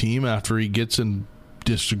team to team after he gets in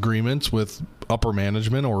disagreements with upper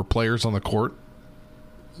management or players on the court?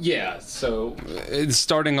 Yeah, so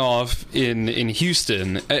starting off in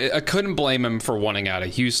Houston, I couldn't blame him for wanting out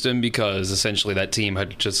of Houston because essentially that team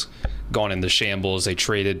had just gone into shambles. They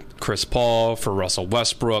traded Chris Paul for Russell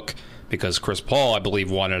Westbrook because Chris Paul, I believe,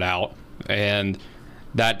 wanted out, and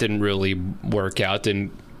that didn't really work out.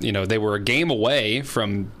 And they were a game away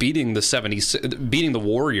from beating the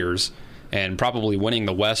Warriors and probably winning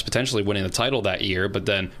the West, potentially winning the title that year. But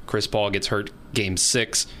then Chris Paul gets hurt Game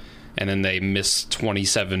 6. And then they miss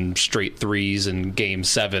 27 straight threes in Game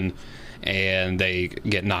 7, and they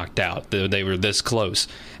get knocked out. They were this close.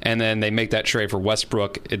 And then they make that trade for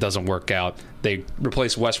Westbrook. It doesn't work out. They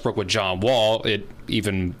replace Westbrook with John Wall. It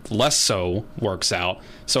even less so works out.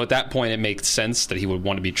 So at that point, it makes sense that he would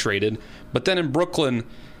want to be traded. But then in Brooklyn,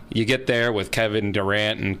 you get there with Kevin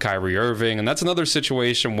Durant and Kyrie Irving, and that's another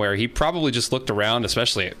situation where he probably just looked around,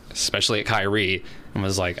 especially at Kyrie, and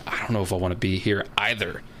was like, I don't know if I want to be here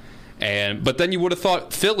either. But then you would have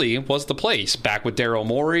thought Philly was the place, back with Daryl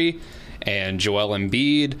Morey and Joel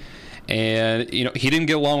Embiid. And, he didn't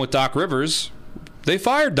get along with Doc Rivers. They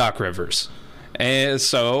fired Doc Rivers. And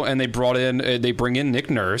they bring in Nick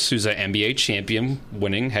Nurse, who's an NBA champion,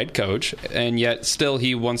 winning head coach. And yet still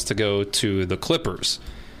he wants to go to the Clippers.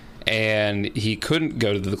 And he couldn't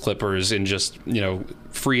go to the Clippers in just,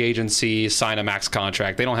 free agency, sign a max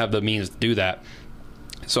contract. They don't have the means to do that.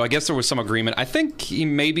 So I guess there was some agreement. I think he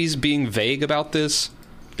maybe is being vague about this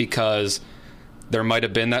because there might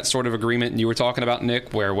have been that sort of agreement you were talking about,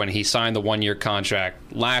 Nick, where when he signed the one-year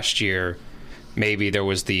contract last year, maybe there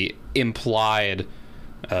was the implied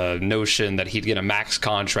notion that he'd get a max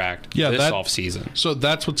contract this offseason. So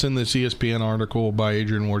that's what's in this ESPN article by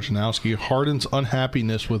Adrian Wojnarowski. Harden's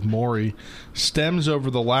unhappiness with Morey stems over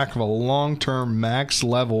the lack of a long-term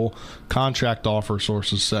max-level contract offer,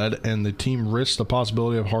 sources said, and the team risks the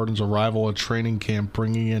possibility of Harden's arrival at training camp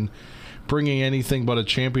bringing anything but a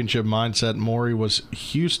championship mindset. Morey was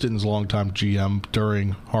Houston's longtime GM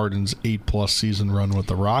during Harden's 8+ season run with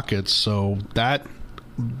the Rockets, so that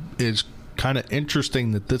is kind of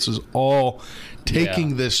interesting that this is all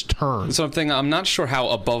taking this turn. So I'm not sure how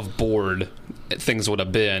above board things would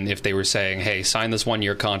have been if they were saying, hey, sign this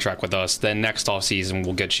 1-year contract with us, then next offseason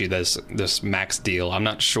we'll get you this max deal. I'm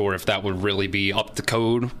not sure if that would really be up to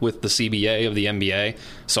code with the CBA of the NBA,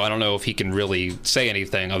 so I don't know if he can really say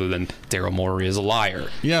anything other than Daryl Morey is a liar,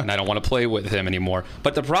 and I don't want to play with him anymore.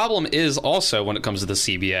 But the problem is also, when it comes to the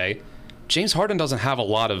CBA, James Harden doesn't have a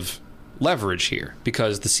lot of leverage here,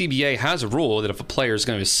 because the CBA has a rule that if a player is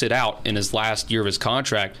going to sit out in his last year of his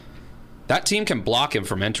contract, that team can block him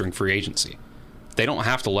from entering free agency. They don't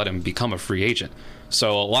have to let him become a free agent.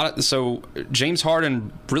 So James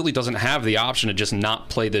Harden really doesn't have the option to just not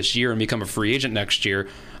play this year and become a free agent next year,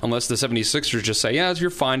 unless the 76ers just say, yeah,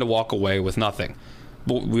 you're fine to walk away with nothing.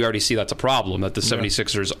 But we already see that's a problem, that the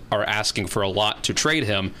 76ers are asking for a lot to trade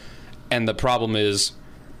him, and the problem is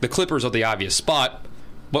the Clippers are the obvious spot,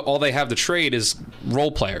 but all they have to trade is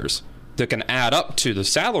role players that can add up to the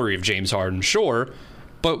salary of James Harden, sure,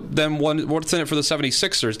 but then what's in it for the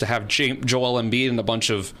 76ers to have Joel Embiid and a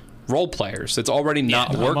bunch of role players? It's already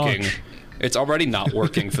not working. It's already not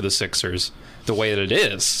working for the Sixers the way that it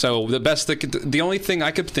is. So the only thing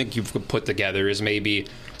I could think you could put together is maybe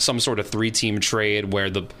some sort of 3-team trade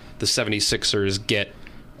where the 76ers get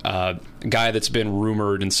a guy that's been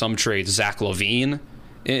rumored in some trades, Zach LaVine,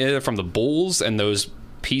 from the Bulls, and those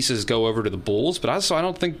pieces go over to the Bulls. But also, I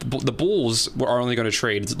don't think the Bulls are only going to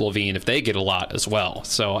trade LaVine if they get a lot as well.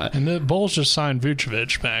 And the Bulls just signed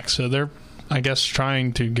Vucevic back, so they're, I guess,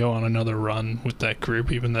 trying to go on another run with that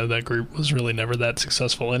group, even though that group was really never that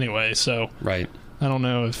successful anyway. So right. I don't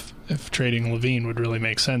know if trading LaVine would really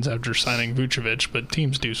make sense after signing Vucevic, but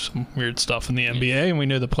teams do some weird stuff in the NBA, and we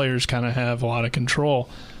know the players kind of have a lot of control.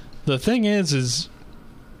 The thing is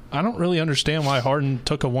I don't really understand why Harden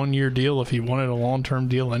took a 1-year deal if he wanted a long-term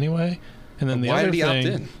deal anyway. And then why did he opt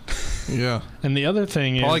in? Yeah. And the other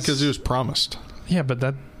thing is... Probably because he was promised. Yeah,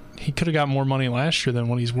 but he could have got more money last year than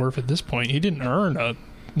what he's worth at this point. He didn't earn a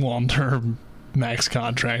long-term max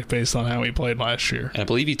contract based on how he played last year. And I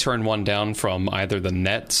believe he turned one down from either the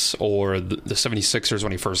Nets or the 76ers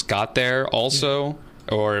when he first got there also. Yeah.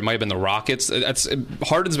 Or it might have been the Rockets.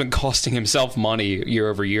 Harden's been costing himself money year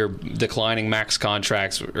over year, declining max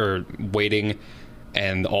contracts or waiting,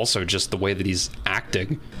 and also just the way that he's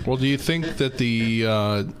acting. Well, do you think that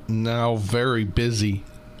the now very busy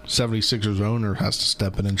 76ers owner has to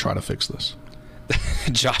step in and try to fix this?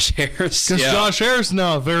 Josh Harris? Because Josh Harris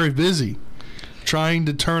now very busy trying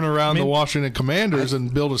to turn around the Washington Commanders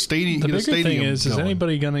and build a stadium. The bigger thing is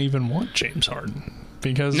anybody going to even want James Harden?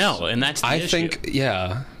 Because no, and that's the issue.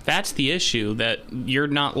 Yeah. That's the issue that you're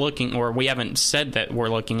not looking, or we haven't said that we're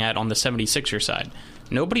looking at on the 76ers side.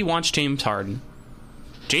 Nobody wants James Harden.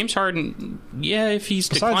 James Harden, if he's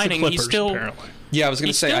declining, he's still... Apparently. Yeah, I was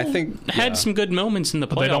going to say, I think... had some good moments in the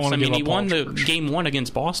playoffs. I mean, he won the Game 1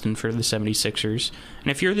 against Boston for the 76ers. And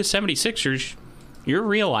if you're the 76ers, you're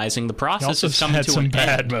realizing the process is coming to an end. He also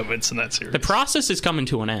had some bad moments in that series. The process is coming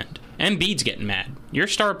to an end. Embiid's getting mad. Your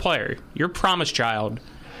star player, your promised child,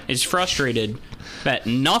 is frustrated that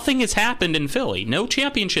nothing has happened in Philly. No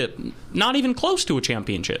championship. Not even close to a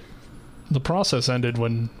championship. The process ended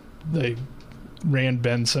when they ran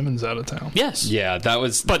Ben Simmons out of town. Yes. Yeah, that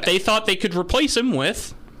was... But they thought they could replace him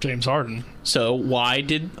with... James Harden. So why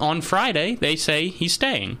did, on Friday, they say he's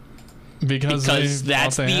staying? Because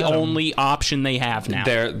that's the only option they have now.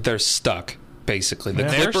 They're stuck, basically.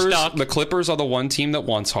 The Clippers are the one team that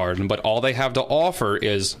wants Harden, but all they have to offer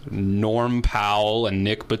is Norm Powell and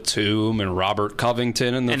Nick Batum and Robert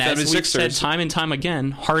Covington and the 76ers. And as we've said time and time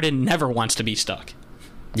again, Harden never wants to be stuck.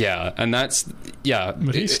 Yeah, and that's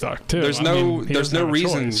but he's stuck too. There's no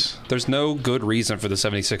reason. There's no good reason for the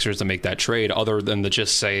 76ers to make that trade other than to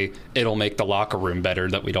just say it'll make the locker room better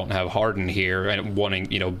that we don't have Harden here and wanting,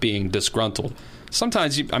 being disgruntled.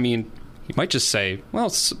 Sometimes you might just say, well,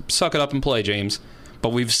 suck it up and play, James.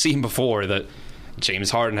 But we've seen before that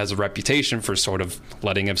James Harden has a reputation for sort of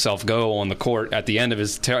letting himself go on the court at the end of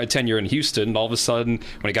his tenure in Houston. And all of a sudden,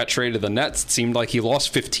 when he got traded to the Nets, it seemed like he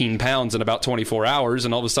lost 15 pounds in about 24 hours,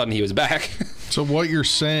 and all of a sudden he was back. So what you're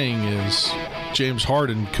saying is James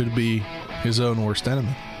Harden could be his own worst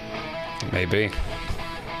enemy. Maybe.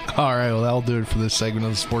 All right, well, that'll do it for this segment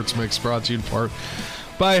of the Sports Mix, brought to you in part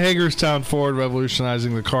by Hagerstown Ford,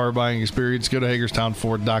 revolutionizing the car buying experience. Go to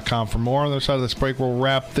HagerstownFord.com for more. On the other side of this break, we'll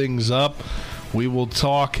wrap things up. We will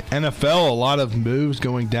talk NFL. A lot of moves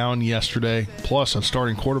going down yesterday, plus a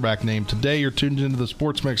starting quarterback name today. You're tuned into the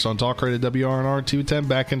Sports Mix on Talk Radio WRNR and TV10.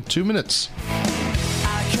 Back in 2 minutes.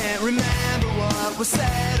 I can't remember what was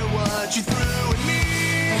said or what you threw at me.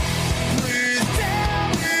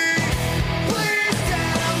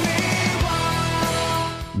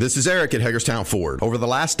 This is Eric at Hagerstown Ford. Over the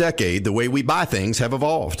last decade, the way we buy things have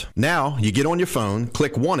evolved. Now, you get on your phone,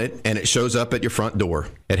 click Want It, and it shows up at your front door.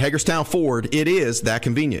 At Hagerstown Ford, it is that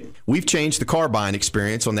convenient. We've changed the car buying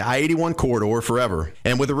experience on the I-81 corridor forever.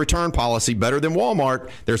 And with a return policy better than Walmart,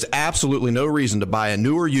 there's absolutely no reason to buy a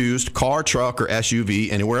new or used car, truck, or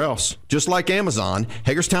SUV anywhere else. Just like Amazon,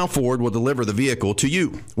 Hagerstown Ford will deliver the vehicle to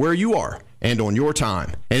you, where you are, and on your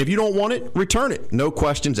time. And if you don't want it, return it. No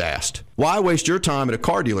questions asked. Why waste your time at a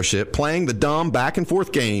car dealership playing the dumb back and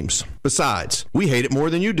forth games? Besides, we hate it more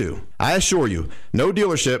than you do. I assure you, no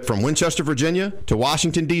dealership from Winchester, Virginia to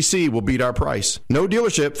Washington, D.C. will beat our price. No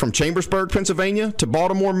dealership from Chambersburg, Pennsylvania to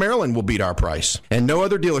Baltimore, Maryland will beat our price. And no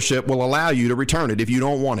other dealership will allow you to return it if you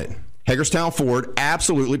don't want it. Hagerstown Ford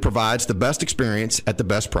absolutely provides the best experience at the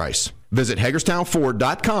best price. Visit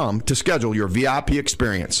HagerstownFord.com to schedule your VIP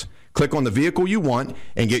experience. Click on the vehicle you want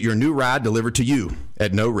and get your new ride delivered to you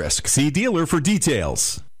at no risk. See dealer for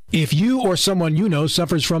details. If you or someone you know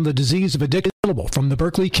suffers from the disease of addiction, available from the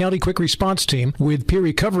Berkeley County Quick Response Team with peer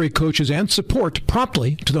recovery coaches and support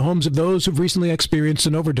promptly to the homes of those who've recently experienced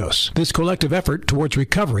an overdose. This collective effort towards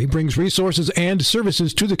recovery brings resources and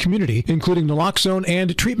services to the community, including naloxone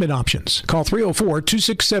and treatment options. Call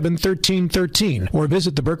 304-267-1313 or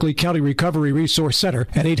visit the Berkeley County Recovery Resource Center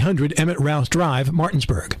at 800 Emmett Rouse Drive,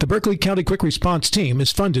 Martinsburg. The Berkeley County Quick Response Team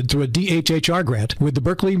is funded through a DHHR grant with the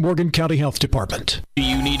Berkeley Morgan County Health Department. Do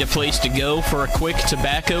you need a place to go for a quick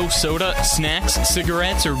tobacco, soda, snacks,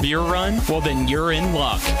 cigarettes, or beer run? Well, then you're in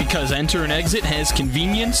luck, because Enter and Exit has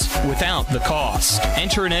convenience without the cost.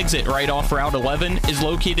 Enter and Exit right off Route 11 is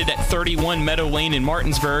located at 31 Meadow Lane in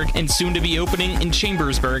Martinsburg and soon to be opening in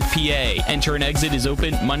Chambersburg, PA. Enter and Exit is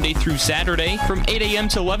open Monday through Saturday from 8 a.m.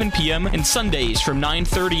 to 11 p.m. and Sundays from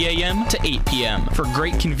 9:30 a.m. to 8 p.m. For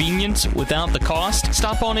great convenience without the cost,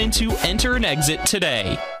 stop on into Enter and Exit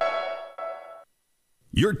today.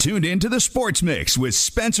 You're tuned in to the Sports Mix with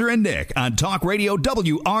Spencer and Nick on Talk Radio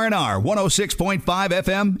WRNR 106.5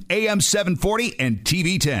 FM, AM 740, and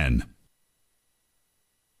TV 10.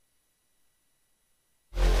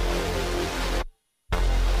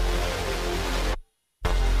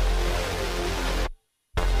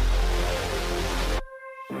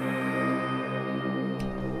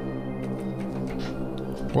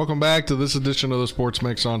 Welcome back to this edition of the Sports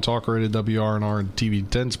Mix on Talk Radio WRNR and TV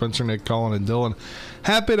 10. Spencer, Nick, Colin, and Dylan.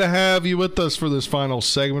 Happy to have you with us for this final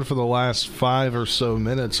segment for the last 5 or so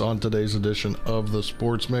minutes on today's edition of the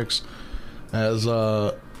Sports Mix. As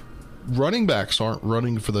running backs aren't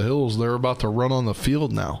running for the hills, they're about to run on the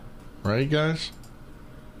field now. Right, guys?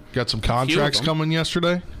 Got some contracts coming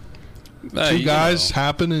yesterday. 2 guys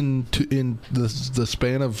happen in the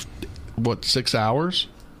span of, 6 hours?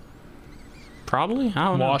 Probably. I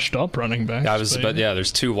don't know. Washed up running backs.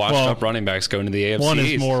 There's 2 washed up running backs going to the AFC. One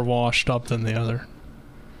is East. more washed up than the other.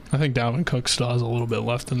 I think Dalvin Cook still has a little bit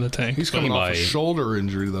left in the tank. He's coming off a shoulder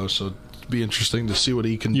injury, though, so it'd be interesting to see what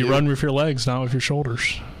he can do. You run with your legs, not with your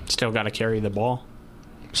shoulders. Still got to carry the ball.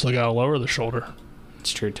 Still got to lower the shoulder.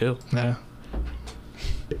 It's true, too. Yeah.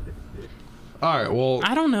 All right, well,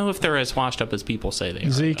 I don't know if they're as washed up as people say they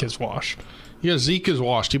are. Zeke is washed. Yeah, Zeke is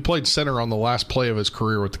washed. He played center on the last play of his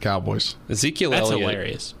career with the Cowboys. That's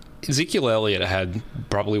hilarious. Ezekiel Elliott had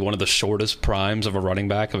probably one of the shortest primes of a running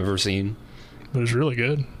back I've ever seen. But it was really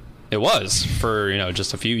good. It was for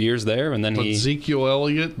just a few years there, and then Ezekiel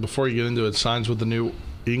Elliott, before you get into it, signs with the New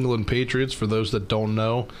England Patriots. For those that don't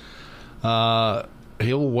know,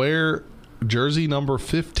 he'll wear jersey number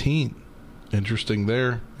 15. Interesting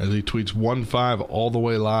there, as he tweets 1-5 all the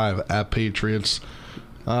way live at Patriots.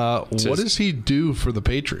 What does he do for the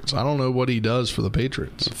Patriots? I don't know what he does for the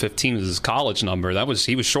Patriots. 15 is his college number.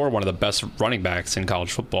 He was sure one of the best running backs in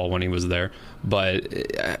college football when he was there. But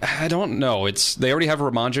I don't know. They already have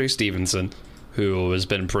Ramondre Stevenson, who has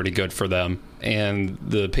been pretty good for them, and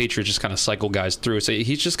the Patriots just kind of cycle guys through. So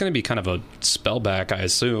he's just going to be kind of a spellback, I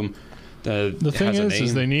assume. The thing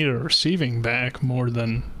is they need a receiving back more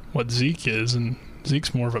than what Zeke is, and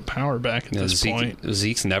Zeke's more of a power back at this point.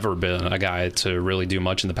 Zeke's never been a guy to really do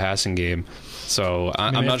much in the passing game. So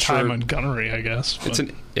I'm not sure. Montgomery, I guess.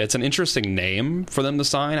 But. It's an interesting name for them to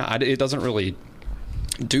sign. It doesn't really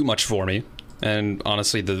do much for me. And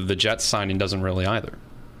honestly, the Jets signing doesn't really either.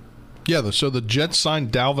 Yeah, so the Jets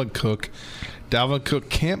signed Dalvin Cook. Dalvin Cook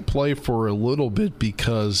can't play for a little bit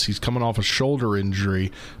because he's coming off a shoulder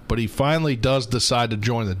injury, but he finally does decide to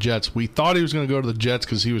join the Jets. We thought he was going to go to the Jets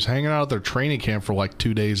because he was hanging out at their training camp for like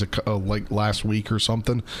 2 days, like last week or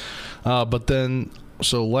something. But then,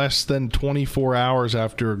 so less than 24 hours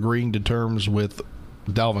after agreeing to terms with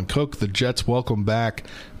Dalvin Cook, the Jets welcome back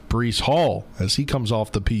Breece Hall as he comes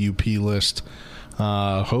off the PUP list.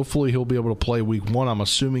 Hopefully he'll be able to play week 1. I'm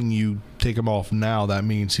assuming you take him off now. That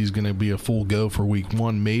means he's going to be a full go for week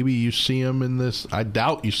 1. Maybe you see him in this. I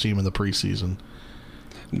doubt you see him in the preseason.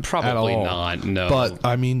 Probably not, no. But,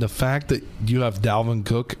 I mean, the fact that you have Dalvin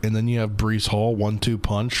Cook and then you have Breece Hall, 1-2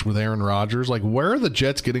 punch with Aaron Rodgers, like, where are the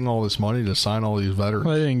Jets getting all this money to sign all these veterans?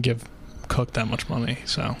 Well, they didn't give Cook that much money,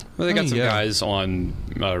 so. Well, they got some guys on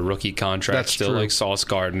rookie contracts still, true. like Sauce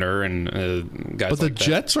Gardner and guys like that. But the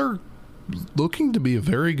Jets are looking to be a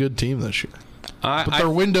very good team this year. But their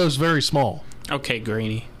window's very small. Okay,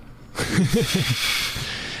 Greeny.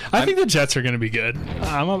 I think the Jets are going to be good.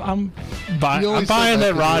 I'm buying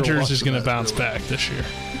that Rodgers is going to bounce back this year.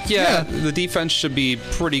 Yeah, the defense should be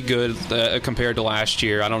pretty good compared to last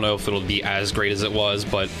year. I don't know if it'll be as great as it was,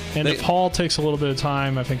 but... And if Hall takes a little bit of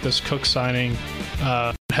time, I think this Cook signing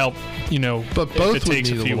help, but both if it takes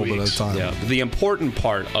need a few little weeks. bit of time. Yeah, the important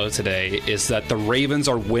part of today is that the Ravens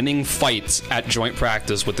are winning fights at joint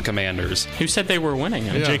practice with the Commanders. Who said they were winning?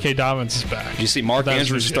 And J.K. Dobbins is back. You see Mark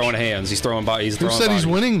Andrews is throwing hands. He's throwing bodies. Who said he's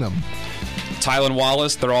winning them? Tylan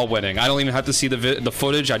Wallace, they're all winning. I don't even have to see the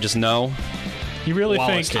footage. I just know. You really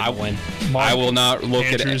Wallace think didn't win? I will not look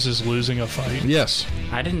at Andrews is losing a fight? Yes.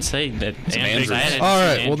 I didn't say that. Andrews. All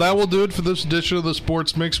right, well, that will do it for this edition of the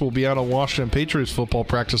Sports Mix. We'll be out on Washington Patriots football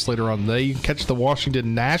practice later on today. You can catch the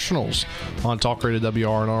Washington Nationals on Talk Radio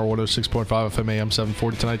WRNR 106.5 FM AM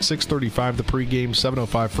 740 tonight. 6:35 the pregame,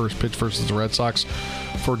 7:05 first pitch versus the Red Sox.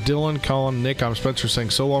 For Dylan, Colin, Nick, I'm Spencer saying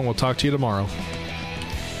so long. We'll talk to you tomorrow.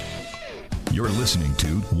 You're listening to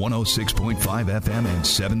 106.5 FM and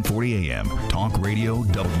 740 AM. Talk Radio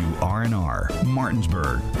WRNR.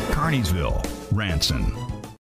 Martinsburg, Carneysville, Ranson.